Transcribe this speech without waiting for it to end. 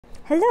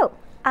Hello,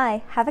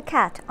 I have a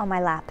cat on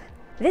my lap.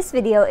 This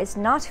video is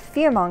not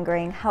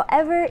fear-mongering.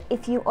 However,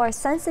 if you are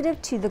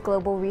sensitive to the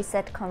global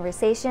reset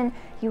conversation,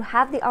 you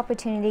have the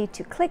opportunity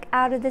to click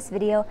out of this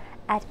video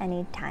at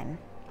any time.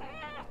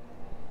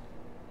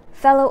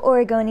 Fellow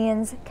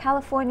Oregonians,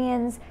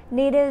 Californians,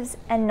 natives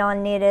and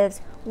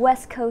non-natives,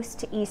 West Coast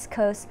to East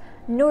Coast,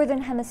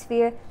 Northern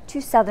Hemisphere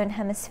to Southern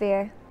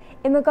Hemisphere.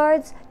 In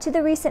regards to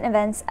the recent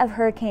events of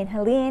Hurricane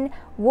Helene,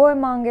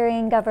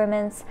 warmongering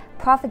governments,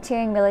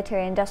 profiteering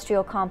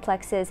military-industrial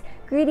complexes,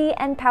 greedy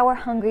and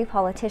power-hungry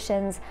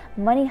politicians,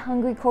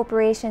 money-hungry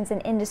corporations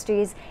and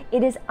industries,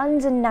 it is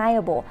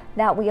undeniable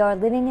that we are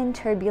living in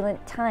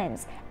turbulent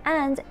times,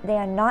 and they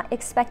are not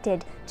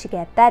expected to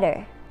get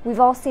better. We've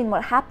all seen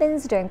what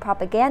happens during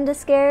propaganda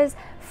scares,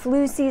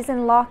 flu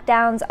season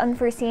lockdowns,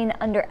 unforeseen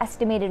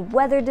underestimated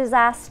weather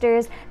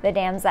disasters. The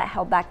dams that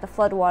held back the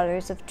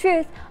floodwaters of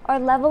truth are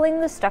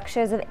leveling the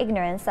structures of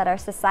ignorance that our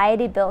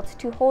society built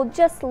to hold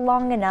just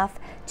long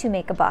enough to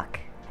make a buck.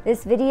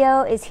 This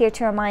video is here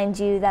to remind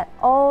you that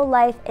all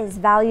life is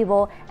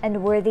valuable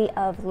and worthy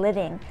of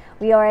living.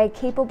 We are a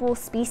capable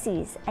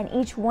species, and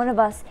each one of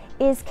us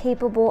is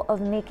capable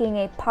of making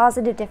a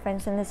positive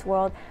difference in this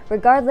world,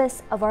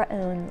 regardless of our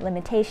own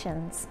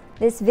limitations.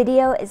 This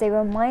video is a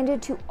reminder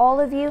to all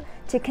of you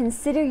to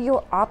consider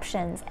your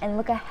options and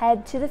look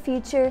ahead to the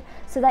future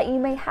so that you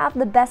may have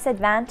the best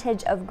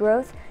advantage of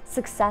growth,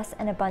 success,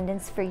 and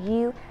abundance for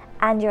you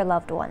and your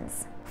loved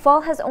ones.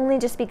 Fall has only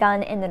just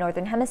begun in the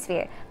Northern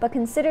Hemisphere, but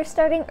consider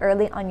starting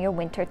early on your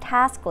winter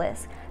task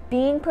list,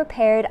 being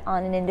prepared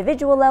on an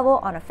individual level,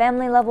 on a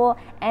family level,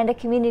 and a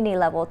community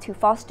level to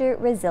foster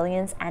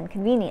resilience and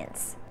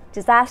convenience.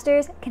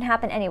 Disasters can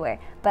happen anywhere,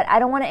 but I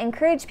don't want to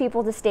encourage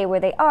people to stay where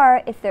they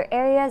are if their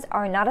areas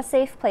are not a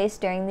safe place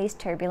during these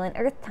turbulent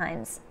earth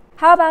times.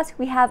 How about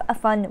we have a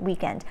fun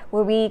weekend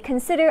where we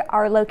consider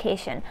our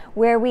location,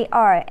 where we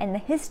are, and the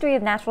history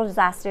of natural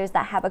disasters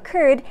that have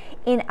occurred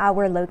in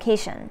our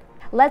location.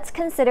 Let's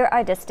consider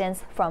our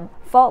distance from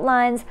fault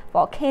lines,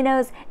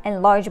 volcanoes,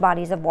 and large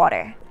bodies of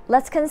water.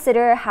 Let's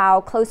consider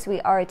how close we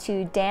are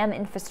to dam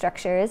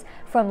infrastructures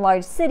from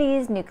large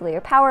cities,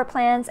 nuclear power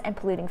plants, and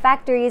polluting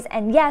factories,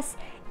 and yes,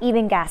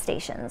 even gas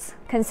stations.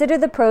 Consider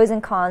the pros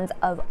and cons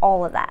of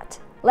all of that.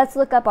 Let's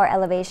look up our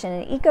elevation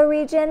and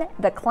ecoregion,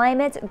 the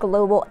climate,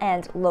 global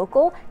and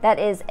local, that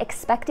is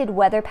expected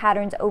weather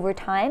patterns over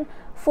time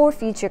for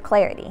future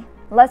clarity.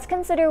 Let's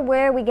consider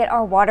where we get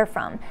our water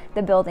from,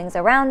 the buildings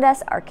around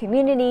us, our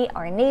community,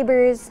 our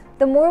neighbors.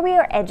 The more we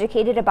are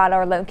educated about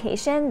our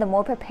location, the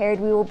more prepared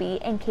we will be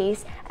in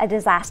case a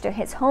disaster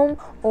hits home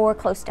or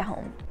close to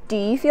home. Do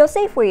you feel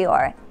safe where you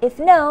are? If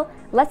no,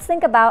 let's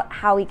think about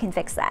how we can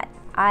fix that.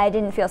 I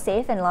didn't feel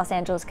safe in Los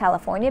Angeles,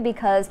 California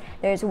because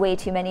there's way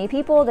too many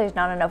people, there's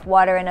not enough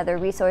water and other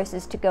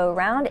resources to go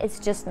around, it's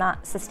just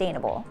not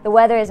sustainable. The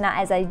weather is not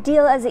as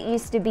ideal as it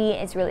used to be,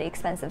 it's really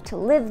expensive to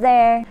live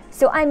there.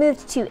 So I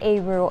moved to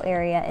a rural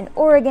area in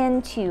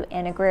Oregon, to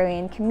an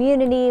agrarian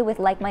community with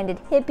like-minded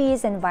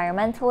hippies,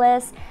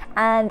 environmentalists,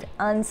 and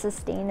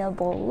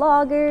unsustainable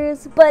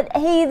loggers. But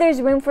hey,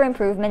 there's room for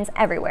improvements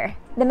everywhere.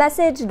 The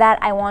message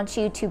that I want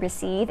you to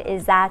receive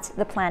is that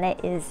the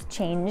planet is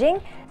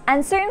changing,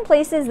 and certain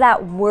places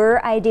that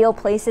were ideal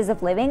places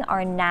of living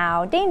are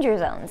now danger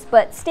zones.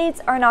 But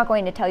states are not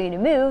going to tell you to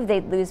move,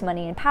 they'd lose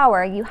money and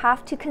power. You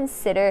have to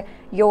consider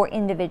your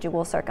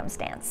individual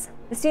circumstance.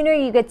 The sooner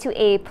you get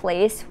to a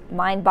place,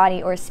 mind,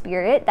 body, or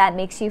spirit, that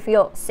makes you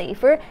feel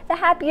safer, the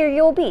happier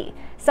you'll be.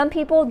 Some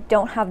people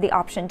don't have the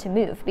option to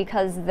move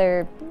because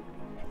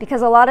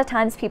a lot of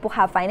times people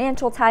have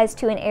financial ties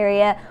to an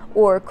area,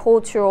 or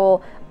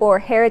cultural or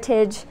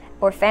heritage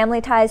or family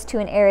ties to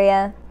an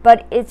area,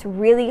 but it's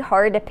really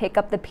hard to pick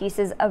up the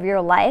pieces of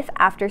your life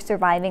after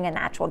surviving a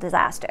natural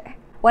disaster.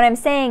 What I'm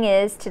saying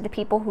is, to the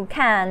people who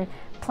can,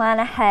 plan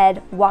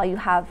ahead while you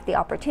have the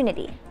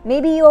opportunity.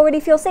 Maybe you already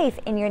feel safe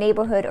in your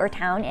neighborhood or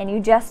town and you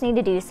just need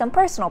to do some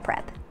personal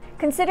prep.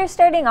 Consider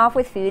starting off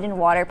with food and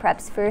water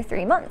preps for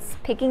 3 months,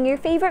 picking your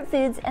favorite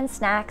foods and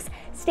snacks,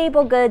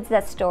 staple goods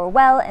that store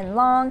well and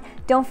long.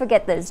 Don't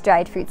forget those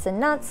dried fruits and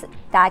nuts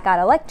that got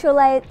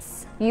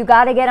electrolytes. You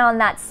gotta get on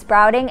that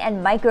sprouting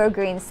and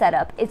microgreen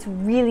setup. It's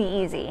really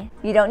easy.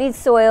 You don't need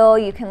soil,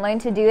 you can learn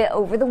to do it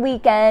over the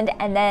weekend,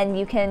 and then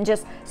you can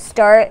just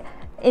start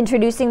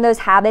introducing those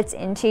habits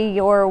into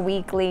your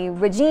weekly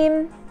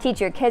regime. Teach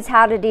your kids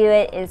how to do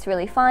it. It's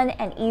really fun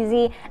and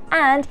easy,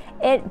 and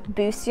it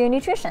boosts your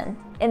nutrition.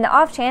 In the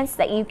off chance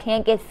that you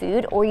can't get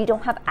food or you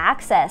don't have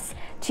access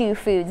to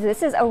foods,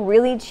 this is a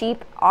really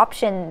cheap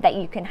option that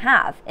you can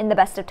have in the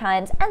best of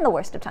times and the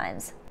worst of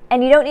times.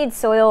 And you don't need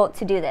soil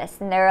to do this,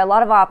 and there are a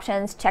lot of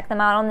options. Check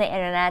them out on the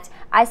internet.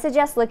 I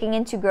suggest looking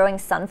into growing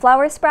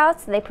sunflower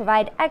sprouts. They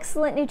provide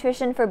excellent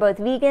nutrition for both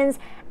vegans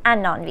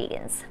and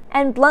non-vegans.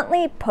 And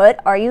bluntly put,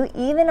 are you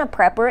even a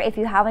prepper if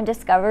you haven't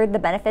discovered the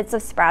benefits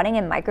of sprouting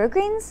and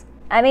microgreens?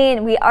 I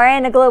mean, we are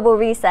in a global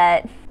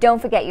reset.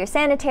 Don't forget your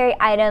sanitary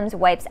items,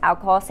 wipes,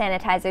 alcohol,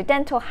 sanitizer,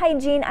 dental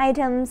hygiene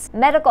items,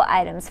 medical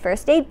items,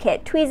 first aid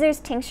kit, tweezers,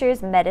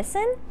 tinctures,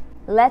 medicine.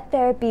 Let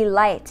there be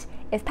light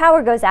If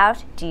power goes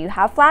out, do you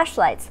have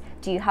flashlights?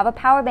 Do you have a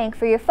power bank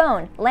for your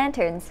phone,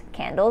 lanterns,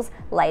 candles,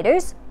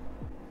 lighters,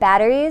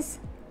 batteries?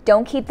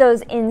 Don't keep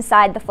those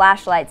inside the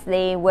flashlights,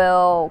 they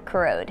will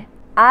corrode.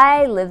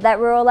 I live that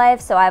rural life,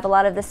 so I have a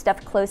lot of this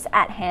stuff close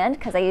at hand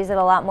because I use it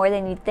a lot more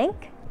than you'd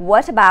think.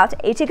 What about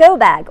a to-go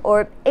bag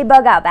or a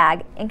bug-out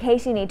bag in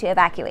case you need to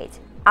evacuate?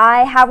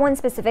 I have one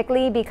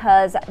specifically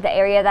because the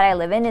area that I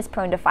live in is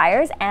prone to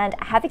fires, and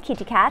I have a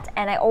kitty cat,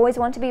 and I always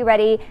want to be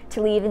ready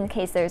to leave in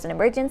case there's an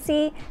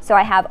emergency. So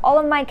I have all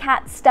of my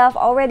cat stuff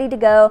all ready to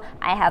go.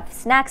 I have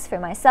snacks for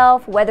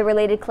myself,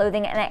 weather-related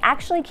clothing, and I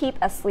actually keep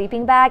a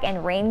sleeping bag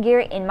and rain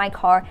gear in my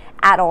car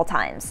at all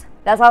times.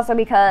 That's also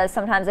because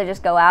sometimes I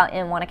just go out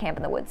and want to camp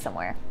in the woods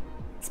somewhere.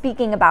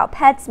 Speaking about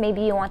pets, maybe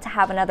you want to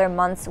have another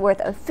month's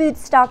worth of food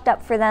stocked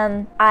up for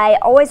them. I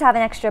always have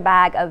an extra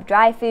bag of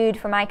dry food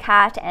for my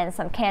cat and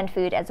some canned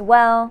food as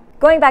well.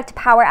 Going back to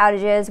power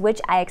outages,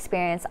 which I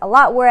experience a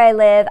lot where I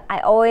live, I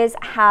always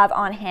have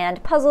on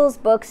hand puzzles,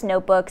 books,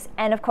 notebooks,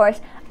 and of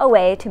course, a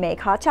way to make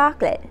hot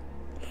chocolate.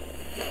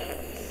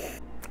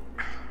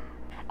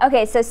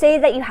 Okay, so say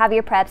that you have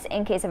your preps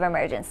in case of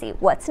emergency.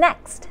 What's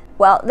next?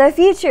 Well, the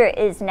future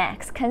is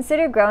next.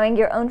 Consider growing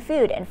your own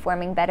food and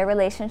forming better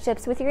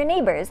relationships with your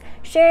neighbors,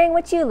 sharing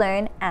what you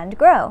learn and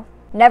grow.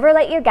 Never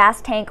let your gas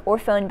tank or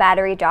phone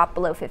battery drop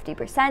below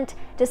 50%.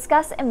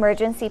 Discuss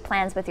emergency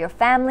plans with your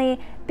family.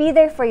 Be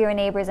there for your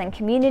neighbors and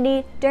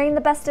community during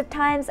the best of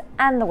times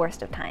and the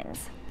worst of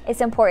times. It's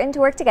important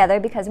to work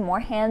together because more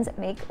hands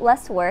make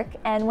less work,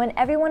 and when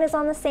everyone is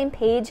on the same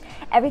page,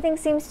 everything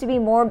seems to be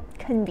more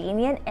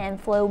convenient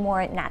and flow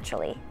more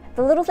naturally.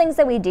 The little things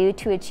that we do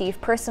to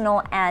achieve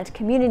personal and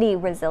community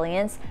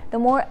resilience, the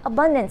more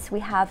abundance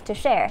we have to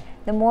share,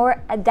 the more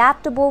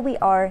adaptable we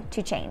are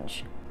to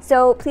change.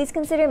 So please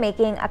consider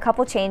making a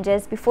couple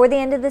changes before the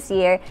end of this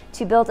year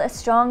to build a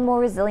strong, more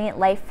resilient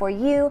life for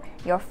you,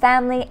 your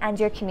family, and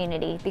your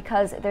community,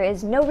 because there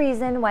is no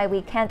reason why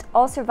we can't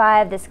all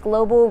survive this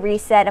global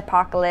reset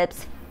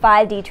apocalypse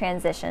 5D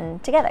transition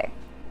together.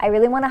 I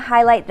really want to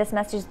highlight this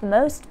message the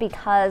most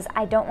because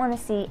I don't want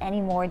to see any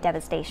more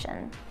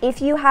devastation.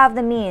 If you have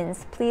the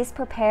means, please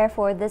prepare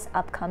for this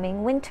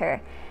upcoming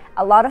winter.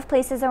 A lot of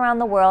places around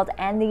the world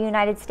and the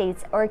United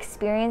States are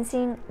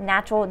experiencing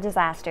natural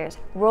disasters,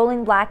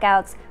 rolling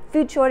blackouts,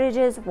 food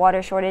shortages,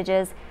 water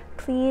shortages.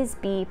 Please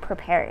be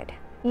prepared.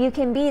 You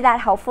can be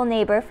that helpful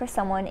neighbor for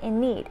someone in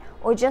need,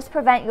 or just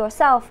prevent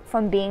yourself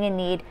from being in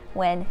need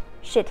when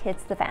shit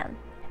hits the fan.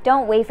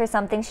 Don't wait for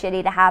something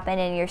shitty to happen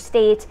in your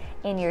state,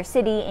 in your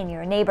city, in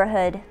your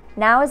neighborhood.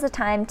 Now is the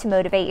time to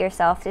motivate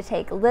yourself to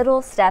take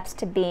little steps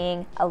to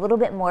being a little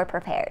bit more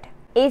prepared.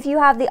 If you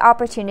have the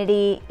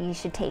opportunity, you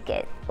should take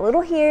it. A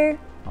little here,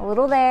 a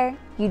little there.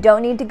 You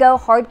don't need to go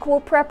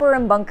hardcore prepper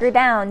and bunker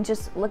down.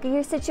 Just look at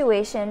your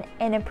situation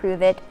and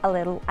improve it a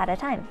little at a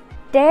time.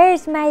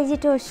 There's my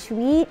little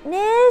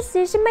sweetness.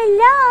 There's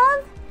my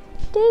love.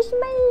 There's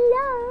my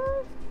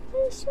love.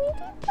 My sweetie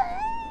pie.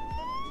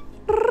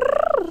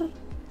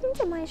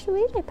 My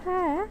sweetie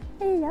pie.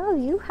 I love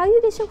you. How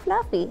you get so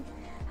fluffy?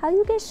 How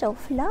you get so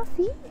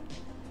fluffy?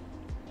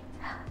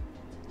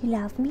 You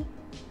love me?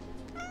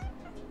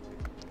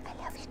 I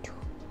love you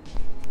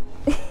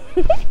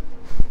too.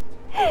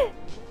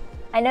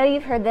 I know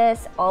you've heard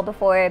this all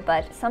before,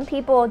 but some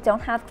people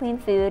don't have clean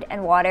food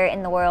and water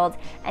in the world,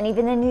 and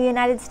even in the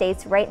United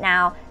States right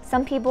now,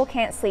 some people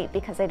can't sleep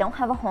because they don't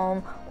have a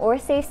home or a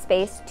safe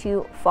space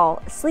to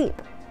fall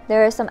asleep.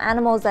 There are some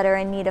animals that are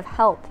in need of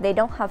help. They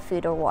don't have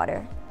food or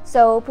water.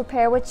 So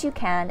prepare what you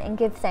can and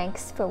give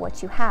thanks for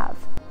what you have.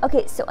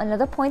 Okay, so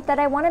another point that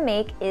I want to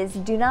make is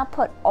do not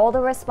put all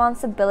the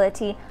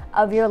responsibility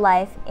of your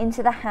life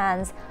into the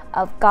hands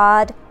of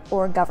God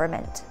or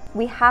government.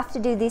 We have to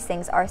do these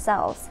things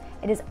ourselves.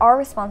 It is our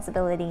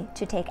responsibility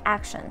to take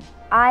action.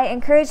 I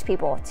encourage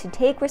people to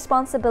take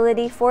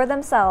responsibility for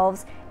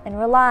themselves and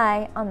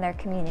rely on their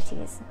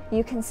communities.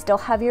 You can still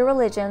have your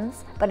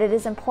religions, but it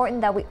is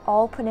important that we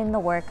all put in the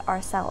work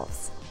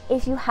ourselves.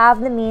 If you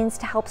have the means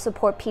to help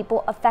support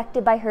people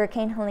affected by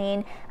Hurricane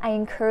Helene, I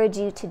encourage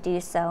you to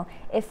do so.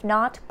 If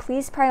not,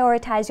 please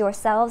prioritize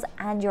yourselves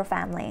and your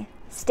family.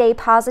 Stay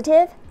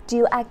positive,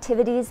 do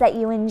activities that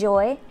you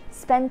enjoy,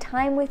 spend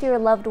time with your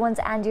loved ones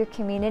and your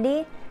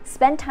community,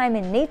 spend time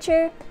in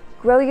nature,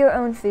 grow your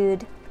own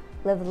food,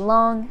 live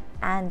long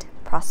and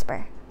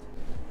prosper.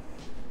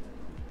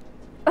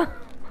 Oh,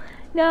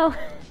 no.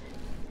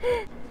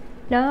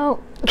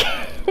 No.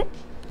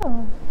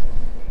 Oh.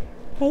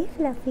 Hey,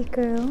 fluffy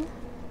girl.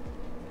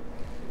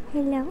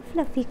 Hello,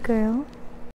 fluffy girl.